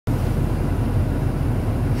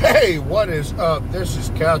Hey, what is up? This is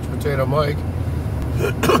Couch Potato Mike.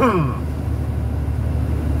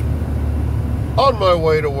 On my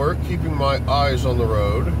way to work, keeping my eyes on the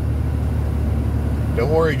road.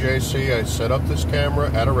 Don't worry, JC, I set up this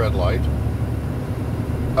camera at a red light.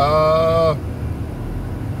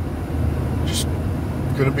 Just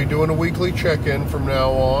gonna be doing a weekly check-in from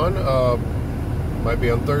now on. Might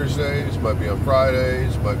be on Thursdays, might be on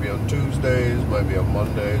Fridays, might be on Tuesdays, might be on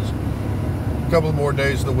Mondays. A couple more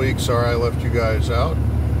days of the week, sorry I left you guys out.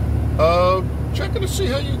 Checking to see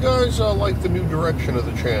how you guys like the new direction of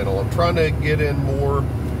the channel. I'm trying to get in more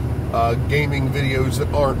gaming videos that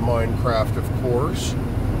aren't Minecraft, of course.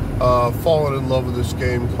 Fallen in love with this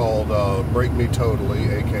game called Break Me Totally,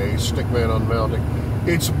 aka Stickman Unmounting.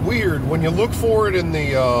 It's weird, when you look for it in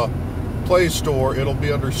the Play Store, it'll be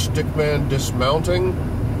under Stickman Dismounting,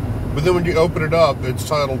 but then when you open it up, it's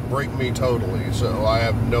titled Break Me Totally, so I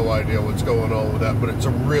have no idea what's going on with that, but it's a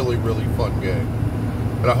really, really fun game,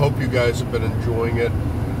 and I hope you guys have been enjoying it.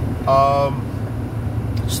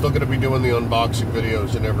 Still going to be doing the unboxing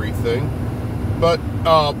videos and everything, but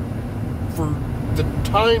for the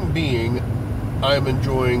time being, I'm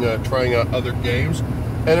enjoying trying out other games.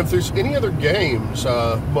 And if there's any other games,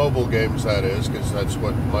 mobile games that is, because that's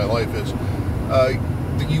what my life is,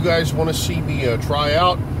 that you guys want to see me try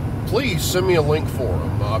out, please send me a link for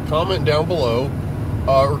them. Comment down below,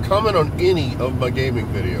 or comment on any of my gaming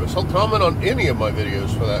videos. I'll comment on any of my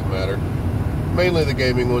videos for that matter, mainly the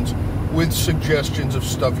gaming ones, with suggestions of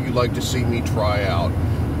stuff you'd like to see me try out.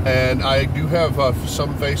 And I do have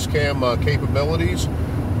some face cam capabilities,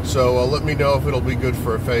 so let me know if it'll be good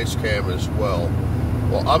for a face cam as well.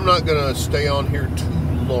 Well, I'm not going to stay on here too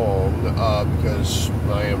long because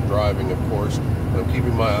I am driving, of course, and I'm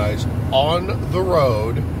keeping my eyes on the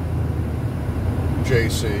road,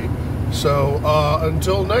 JC. So,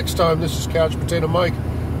 until next time, this is Couch Potato Mike,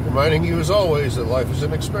 reminding you as always that life is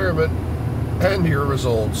an experiment and your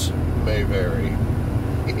results may vary.